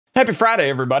Happy Friday,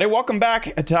 everybody. Welcome back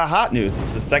to Hot News.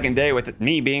 It's the second day with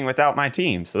me being without my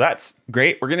team, so that's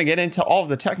great. We're going to get into all of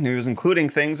the tech news, including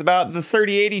things about the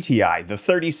 3080 Ti, the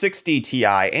 3060 Ti,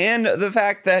 and the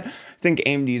fact that I think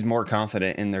AMD is more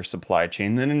confident in their supply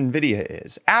chain than Nvidia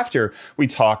is, after we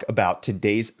talk about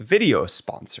today's video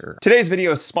sponsor. Today's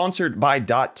video is sponsored by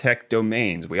 .tech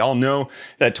domains. We all know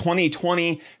that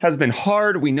 2020 has been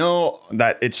hard. We know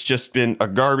that it's just been a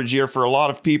garbage year for a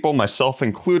lot of people, myself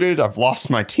included. I've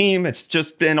lost my team. It's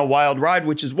just been a wild ride,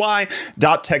 which is why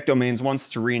 .tech domains wants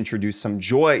to reintroduce some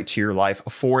joy to your life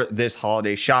for this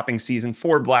holiday shopping season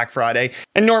for Black Friday.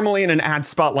 And normally in an ad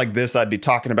spot like this, I'd be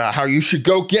talking about how you should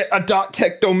go get a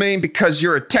 .tech domain because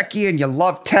you're a techie and you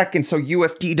love tech, and so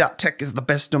UFD.tech is the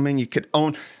best domain you could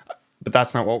own. But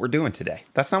that's not what we're doing today.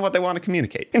 That's not what they want to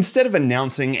communicate. Instead of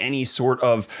announcing any sort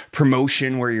of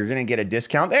promotion where you're going to get a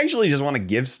discount, they actually just want to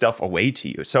give stuff away to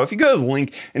you. So if you go to the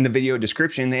link in the video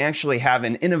description, they actually have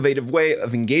an innovative way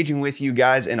of engaging with you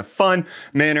guys in a fun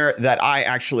manner that I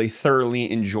actually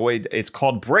thoroughly enjoyed. It's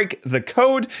called Break the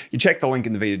Code. You check the link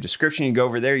in the video description, you go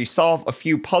over there, you solve a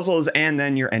few puzzles, and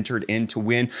then you're entered in to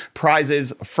win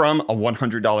prizes from a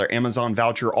 $100 Amazon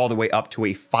voucher all the way up to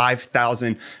a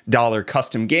 $5,000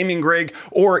 custom gaming rig,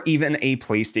 or even a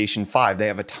PlayStation 5. They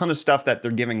have a ton of stuff that they're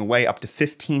giving away, up to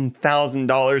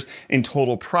 $15,000 in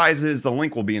total prizes. The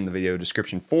link will be in the video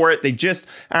description for it. They just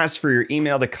asked for your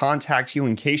email to contact you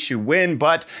in case you win,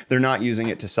 but they're not using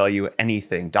it to sell you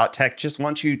anything. .tech just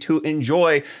wants you to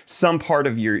enjoy some part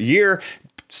of your year.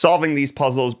 Solving these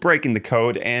puzzles, breaking the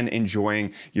code, and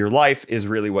enjoying your life is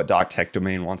really what .tech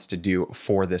domain wants to do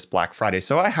for this Black Friday.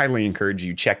 So I highly encourage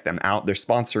you check them out. They're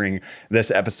sponsoring this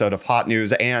episode of Hot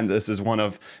News, and this is one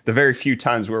of the very few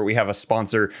times where we have a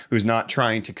sponsor who's not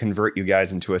trying to convert you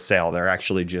guys into a sale. They're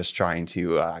actually just trying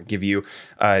to give you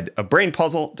a brain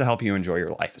puzzle to help you enjoy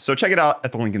your life. So check it out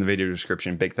at the link in the video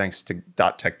description. Big thanks to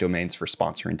 .tech domains for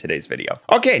sponsoring today's video.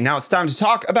 Okay, now it's time to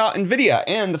talk about Nvidia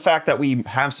and the fact that we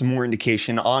have some more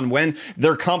indication on when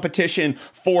their competition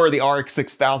for the RX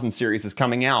 6000 series is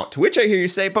coming out. To which I hear you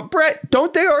say, but Brett,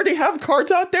 don't they already have cards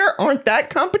out there? Aren't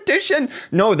that competition?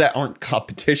 No, that aren't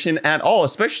competition at all,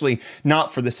 especially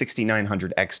not for the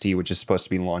 6900 XT, which is supposed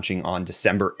to be launching on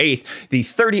December 8th. The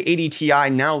 3080 Ti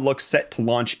now looks set to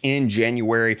launch in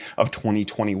January of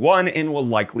 2021 and will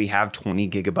likely have 20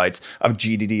 gigabytes of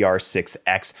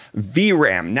GDDR6X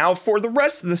VRAM. Now, for the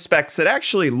rest of the specs, it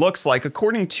actually looks like,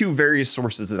 according to various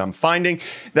sources that I'm finding,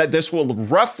 that this will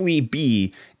roughly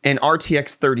be an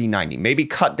RTX 3090, maybe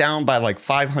cut down by like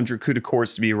 500 CUDA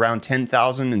cores to be around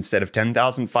 10,000 instead of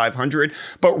 10,500,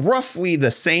 but roughly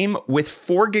the same with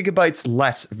 4 gigabytes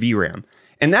less VRAM.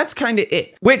 And that's kind of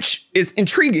it, which is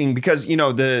intriguing because, you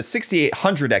know, the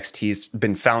 6800 XT has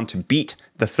been found to beat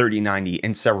the 3090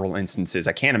 in several instances.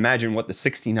 I can't imagine what the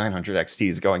 6900 XT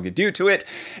is going to do to it.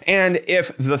 And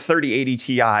if the 3080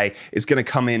 Ti is going to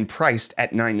come in priced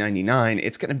at $999,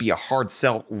 it's going to be a hard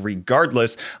sell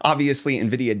regardless. Obviously,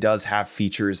 Nvidia does have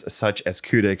features such as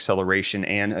CUDA acceleration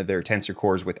and their tensor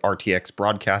cores with RTX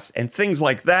broadcast and things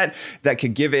like that that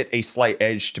could give it a slight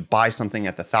edge to buy something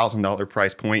at the $1,000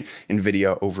 price point,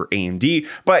 Nvidia over AMD.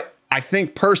 But I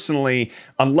think personally,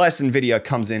 unless Nvidia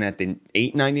comes in at the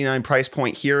 $899 price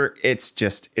point here,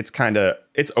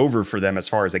 it's over for them as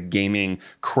far as a gaming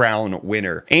crown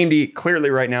winner. AMD clearly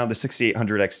right now, the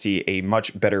 6800 XT, a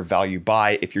much better value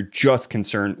buy if you're just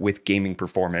concerned with gaming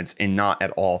performance and not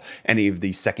at all any of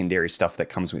the secondary stuff that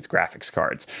comes with graphics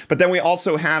cards. But then we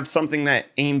also have something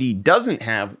that AMD doesn't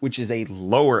have, which is a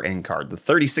lower end card. The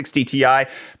 3060 Ti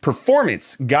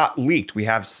performance got leaked. We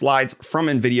have slides from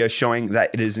Nvidia showing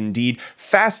that it is indeed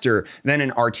faster than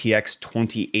an RTX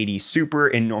 2080 Super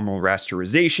in normal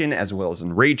rasterization, as well as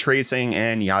in ray tracing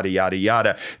and yada, yada,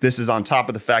 yada. This is on top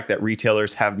of the fact that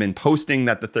retailers have been posting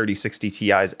that the 3060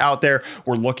 Ti is out there.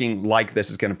 We're looking like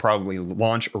this is going to probably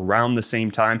launch around the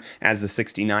same time as the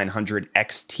 6900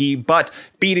 XT, but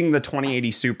beating the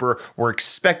 2080 Super, we're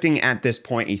expecting at this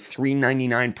point a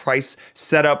 $399 price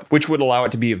setup, which would allow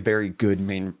it to be a very good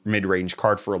mid-range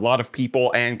card for a lot of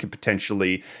people and could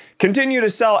potentially continue to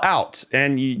sell out.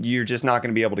 And you're just not going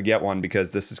to be able to get one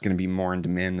because this is going to be more in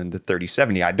demand than the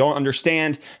 3070. I don't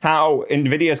understand how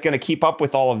Nvidia is going to keep up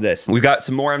with all of this. We've got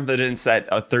some more evidence that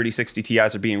 3060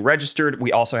 Ti's are being registered.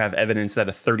 We also have evidence that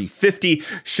a 3050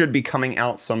 should be coming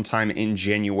out sometime in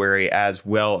January as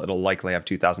well. It'll likely have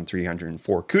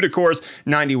 2,304 CUDA cores,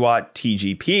 90 watt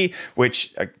TGP,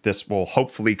 which this will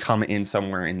hopefully come in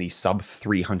somewhere in the sub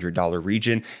 $300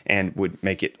 region and would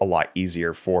make it a lot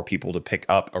easier for people to pick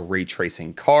up a ray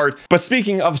tracing card. But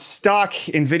speaking of stock,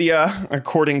 Nvidia,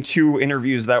 according to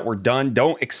interviews that were done,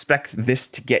 don't expect this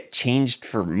to get changed changed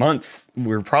for months.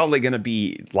 We're probably going to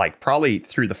be probably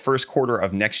through the first quarter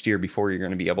of next year before you're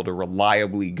going to be able to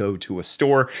reliably go to a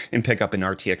store and pick up an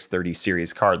RTX 30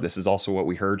 series card. This is also what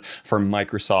we heard from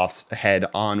Microsoft's head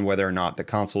on whether or not the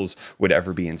consoles would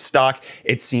ever be in stock.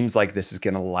 It seems like this is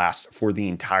going to last for the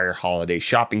entire holiday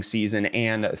shopping season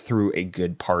and through a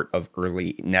good part of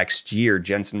early next year.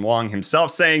 Jensen Huang himself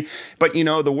saying, but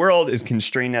the world is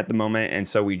constrained at the moment, and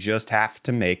so we just have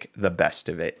to make the best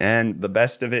of it. And the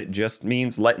best of it just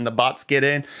means letting the bots get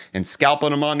in and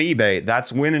scalping them on eBay.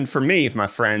 That's winning for me, my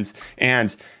friends.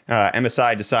 And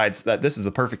MSI decides that this is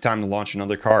the perfect time to launch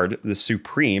another card, the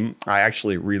Suprim. I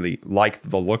actually really like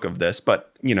the look of this, but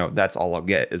that's all I'll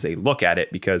get is a look at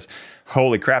it, because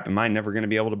holy crap, am I never going to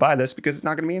be able to buy this because it's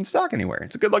not going to be in stock anywhere.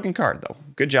 It's a good looking card though.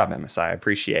 Good job, MSI. I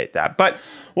appreciate that. But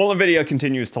while Nvidia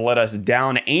continues to let us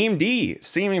down, AMD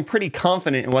seeming pretty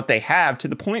confident in what they have, to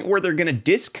the point where they're going to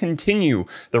discontinue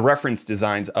the reference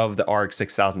designs of the RX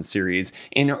 6000 series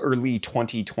in early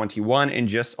 2021 and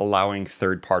just allowing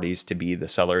third parties to be the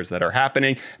sellers that are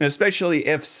happening. And especially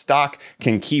if stock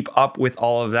can keep up with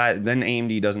all of that, then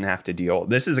AMD doesn't have to deal.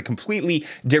 This is a completely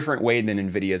different way than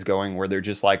Nvidia is going, where they're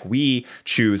just like, we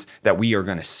choose that we are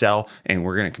going to sell and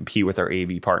we're going to compete with our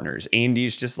AV partners. AMD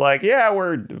is just like, yeah,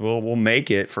 we'll make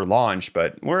it for launch,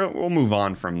 but we'll move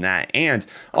on from that. And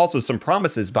also some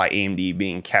promises by AMD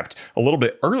being kept a little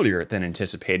bit earlier than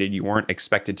anticipated. You weren't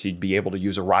expected to be able to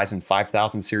use a Ryzen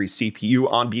 5000 series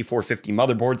CPU on B450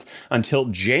 motherboards until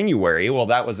January. Well,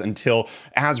 that was until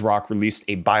ASRock released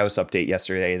a BIOS update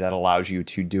yesterday that allows you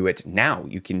to do it now.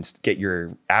 You can get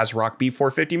your ASRock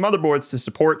B450 motherboards to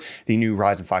support the new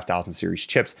Ryzen 5000 series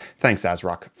chips. Thanks,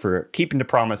 ASRock, for keeping to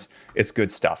promise. It's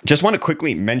good stuff. Just want to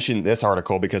quickly mention this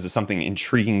article because it's something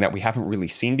intriguing that we haven't really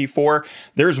seen before.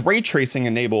 There's ray tracing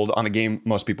enabled on a game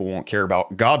most people won't care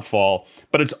about, Godfall,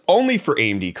 but it's only for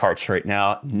AMD cards right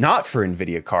now, not for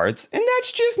Nvidia cards, and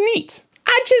that's just neat.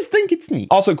 I just think it's neat.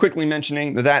 Also quickly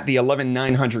mentioning that the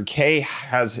 11900K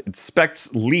has its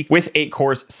specs leaked with 8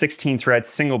 cores, 16 threads,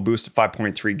 single boost of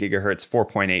 5.3 gigahertz,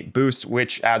 4.8 boost,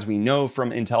 which as we know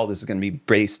from Intel, this is going to be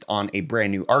based on a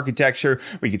brand new architecture.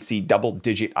 We could see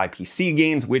double-digit IPC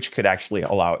gains, which could actually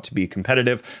allow it to be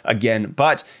competitive again,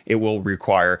 but it will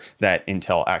require that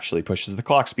Intel actually pushes the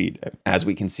clock speed, as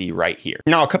we can see right here.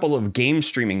 Now, a couple of game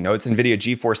streaming notes. Nvidia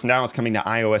GeForce Now is coming to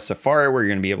iOS Safari, where you're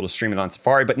going to be able to stream it on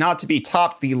Safari, but not to be topped.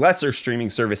 The lesser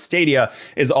streaming service Stadia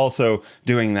is also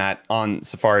doing that on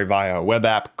Safari via a web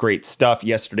app. Great stuff.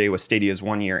 Yesterday was Stadia's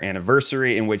 1-year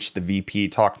anniversary, in which the VP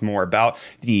talked more about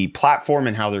the platform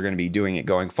and how they're going to be doing it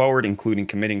going forward, including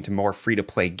committing to more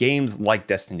free-to-play games like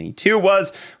Destiny 2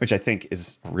 was, which I think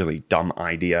is a really dumb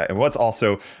idea. And what's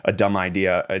also a dumb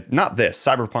idea, not this,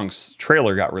 Cyberpunk's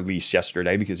trailer got released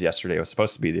yesterday, because yesterday was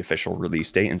supposed to be the official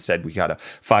release date. Instead, we got a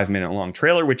 5-minute long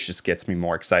trailer, which just gets me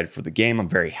more excited for the game. I'm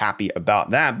very happy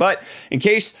about that. But in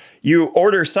case you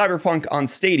order Cyberpunk on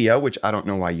Stadia, which I don't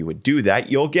know why you would do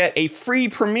that, you'll get a free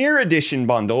Premier Edition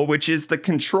bundle, which is the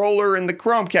controller and the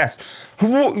Chromecast.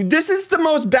 This is the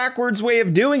most backwards way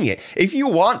of doing it. If you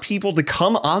want people to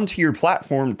come onto your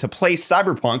platform to play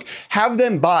Cyberpunk, have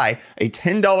them buy a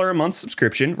 $10 a month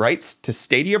subscription, right, to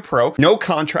Stadia Pro, no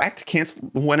contract, cancel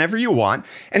whenever you want,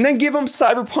 and then give them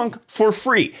Cyberpunk for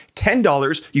free.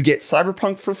 $10, you get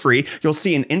Cyberpunk for free. You'll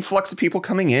see an influx of people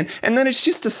coming in, and then it's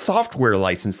just a software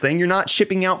license thing. You're not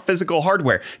shipping out physical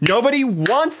hardware. Nobody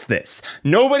wants this.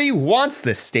 Nobody wants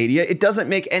this, Stadia. It doesn't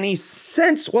make any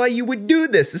sense why you would do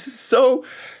this. This is so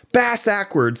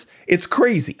bass-ackwards. It's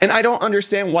crazy. And I don't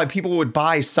understand why people would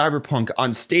buy Cyberpunk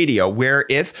on Stadia, where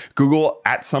if Google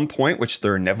at some point, which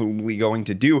they're inevitably going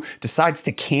to do, decides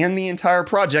to can the entire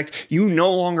project, you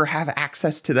no longer have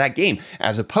access to that game,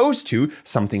 as opposed to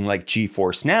something like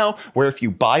GeForce Now, where if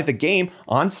you buy the game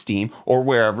on Steam or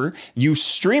wherever, you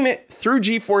stream it through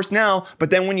GeForce Now, but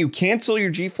then when you cancel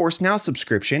your GeForce Now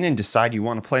subscription and decide you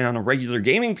want to play on a regular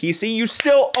gaming PC, you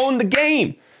still own the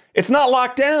game. It's not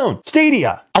locked down.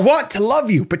 Stadia, I want to love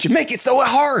you, but you make it so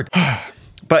hard.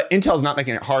 But Intel's not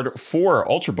making it hard for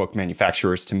Ultrabook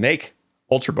manufacturers to make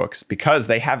Ultrabooks, because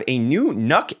they have a new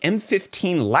NUC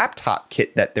M15 Laptop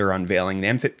kit that they're unveiling. The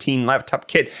M15 Laptop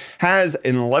kit has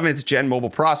an 11th gen mobile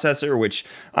processor, which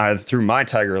through my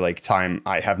Tiger Lake time,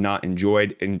 I have not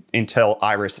enjoyed. Intel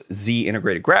Iris Z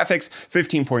integrated graphics,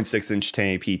 15.6-inch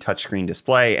 1080p touchscreen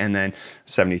display, and then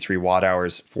 73 watt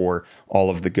hours for all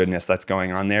of the goodness that's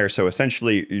going on there. So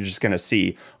essentially, you're just going to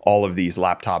see all of these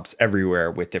laptops everywhere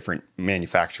with different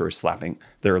manufacturers slapping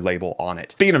their label on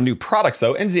it. Speaking of new products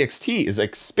though, NZXT is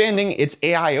expanding its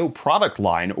AIO product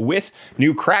line with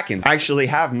new Krakens. I actually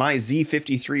have my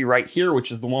Z53 right here,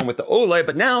 which is the one with the OLED,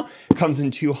 but now comes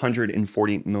in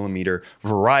 240mm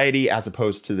variety as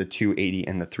opposed to the 280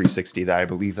 and the 360 that I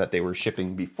believe that they were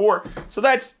shipping before. So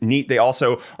that's neat. They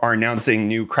also are announcing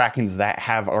new Krakens that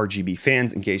have RGB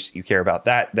fans in case you care about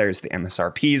that. There's the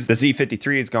MSRPs. The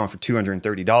Z53 is going for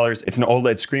 $230. It's an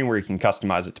OLED screen where you can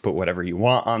customize it to put whatever you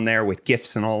want on there with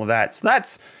GIFs and all of that. So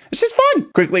it's just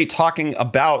fun. Quickly talking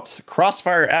about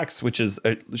CrossfireX, which is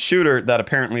a shooter that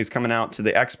apparently is coming out to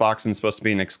the Xbox and supposed to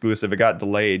be an exclusive. It got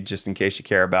delayed, just in case you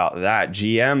care about that.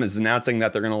 GM is announcing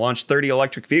that they're going to launch 30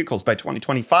 electric vehicles by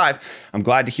 2025. I'm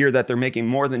glad to hear that they're making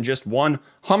more than just one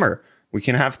Hummer. We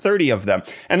can have 30 of them.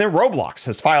 And then Roblox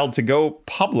has filed to go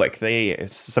public. They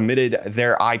submitted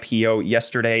their IPO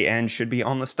yesterday and should be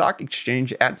on the stock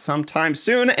exchange at some time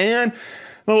soon. And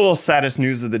the little saddest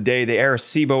news of the day, the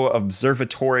Arecibo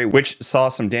Observatory, which saw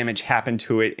some damage happen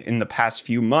to it in the past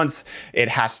few months, it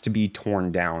has to be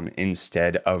torn down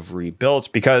instead of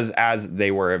rebuilt, because as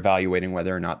they were evaluating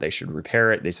whether or not they should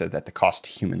repair it, they said that the cost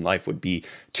to human life would be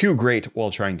too great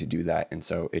while trying to do that. And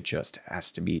so it just has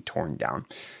to be torn down.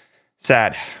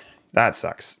 Sad. That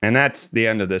sucks. And that's the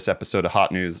end of this episode of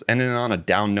Hot News. And then on a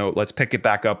down note, let's pick it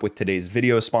back up with today's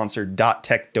video sponsor,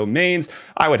 .tech domains.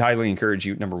 I would highly encourage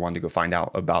you, number one, to go find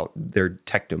out about their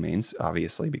tech domains,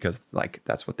 obviously, because like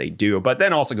that's what they do. But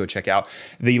then also go check out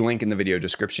the link in the video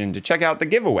description to check out the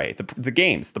giveaway, the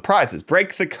games, the prizes.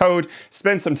 Break the code,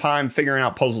 spend some time figuring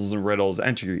out puzzles and riddles,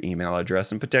 enter your email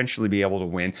address, and potentially be able to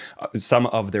win some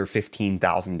of their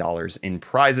 $15,000 in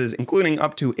prizes, including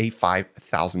up to a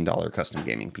 $5,000 custom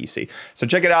gaming PC. So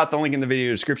check it out, the link in the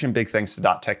video description. Big thanks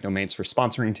to .tech domains for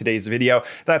sponsoring today's video.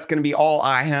 That's going to be all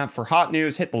I have for Hot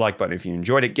News. Hit the like button if you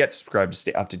enjoyed it. Get subscribed to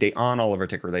stay up to date on all of our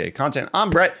tech related content. I'm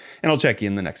Brett, and I'll check you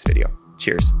in the next video.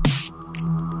 Cheers.